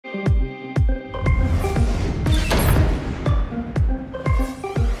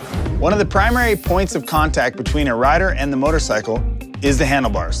One of the primary points of contact between a rider and the motorcycle is the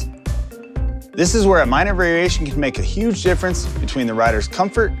handlebars. This is where a minor variation can make a huge difference between the rider's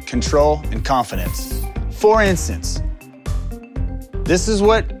comfort, control, and confidence. For instance, this is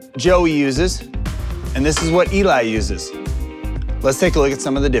what Joey uses, and this is what Eli uses. Let's take a look at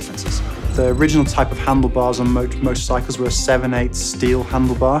some of the differences. The original type of handlebars on motorcycles were a 7/8 steel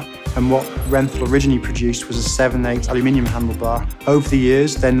handlebar, and what Renthal originally produced was a 7/8 aluminium handlebar. Over the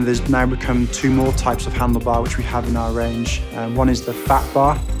years, then there's now become two more types of handlebar which we have in our range. One is the fat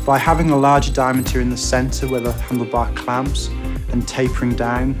bar. By having a larger diameter in the center where the handlebar clamps and tapering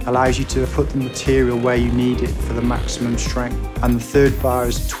down allows you to put the material where you need it for the maximum strength. And the third bar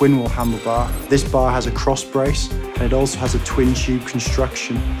is twin wall handlebar. This bar has a cross brace and it also has a twin tube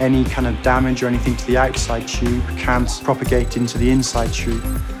construction. Any kind of damage or anything to the outside tube can't propagate into the inside tube.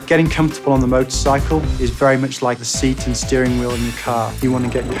 Getting comfortable on the motorcycle is very much like the seat and steering wheel in your car. You want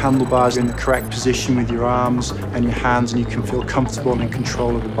to get your handlebars in the correct position with your arms and your hands, and you can feel comfortable and in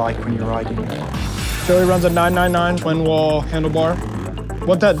control of the bike when you're riding it. Joey runs a 999 twin wall handlebar.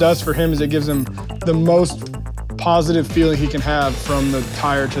 What that does for him is it gives him the most positive feeling he can have from the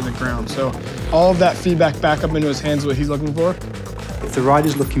tire to the ground. So all of that feedback back up into his hands is what he's looking for. If the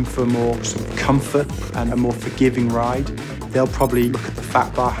rider's looking for more sort of comfort and a more forgiving ride, they'll probably look at the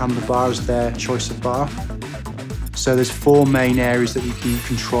fat bar handlebar as their choice of bar. So there's four main areas that you can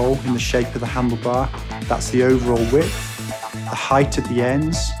control in the shape of the handlebar. That's the overall width, the height at the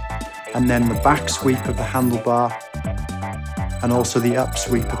ends, and then the back sweep of the handlebar, and also the up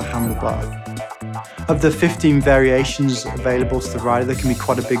sweep of the handlebar. Of the 15 variations available to the rider, there can be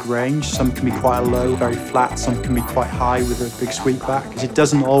quite a big range. Some can be quite low, very flat, some can be quite high with a big sweep back. It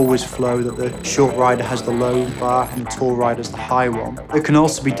doesn't always flow that the short rider has the low bar and the tall rider has the high one. It can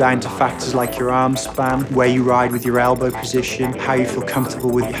also be down to factors like your arm span, where you ride with your elbow position, how you feel comfortable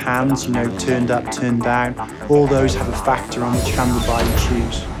with your hands, turned up, turned down. All those have a factor on which handlebar you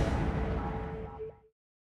choose.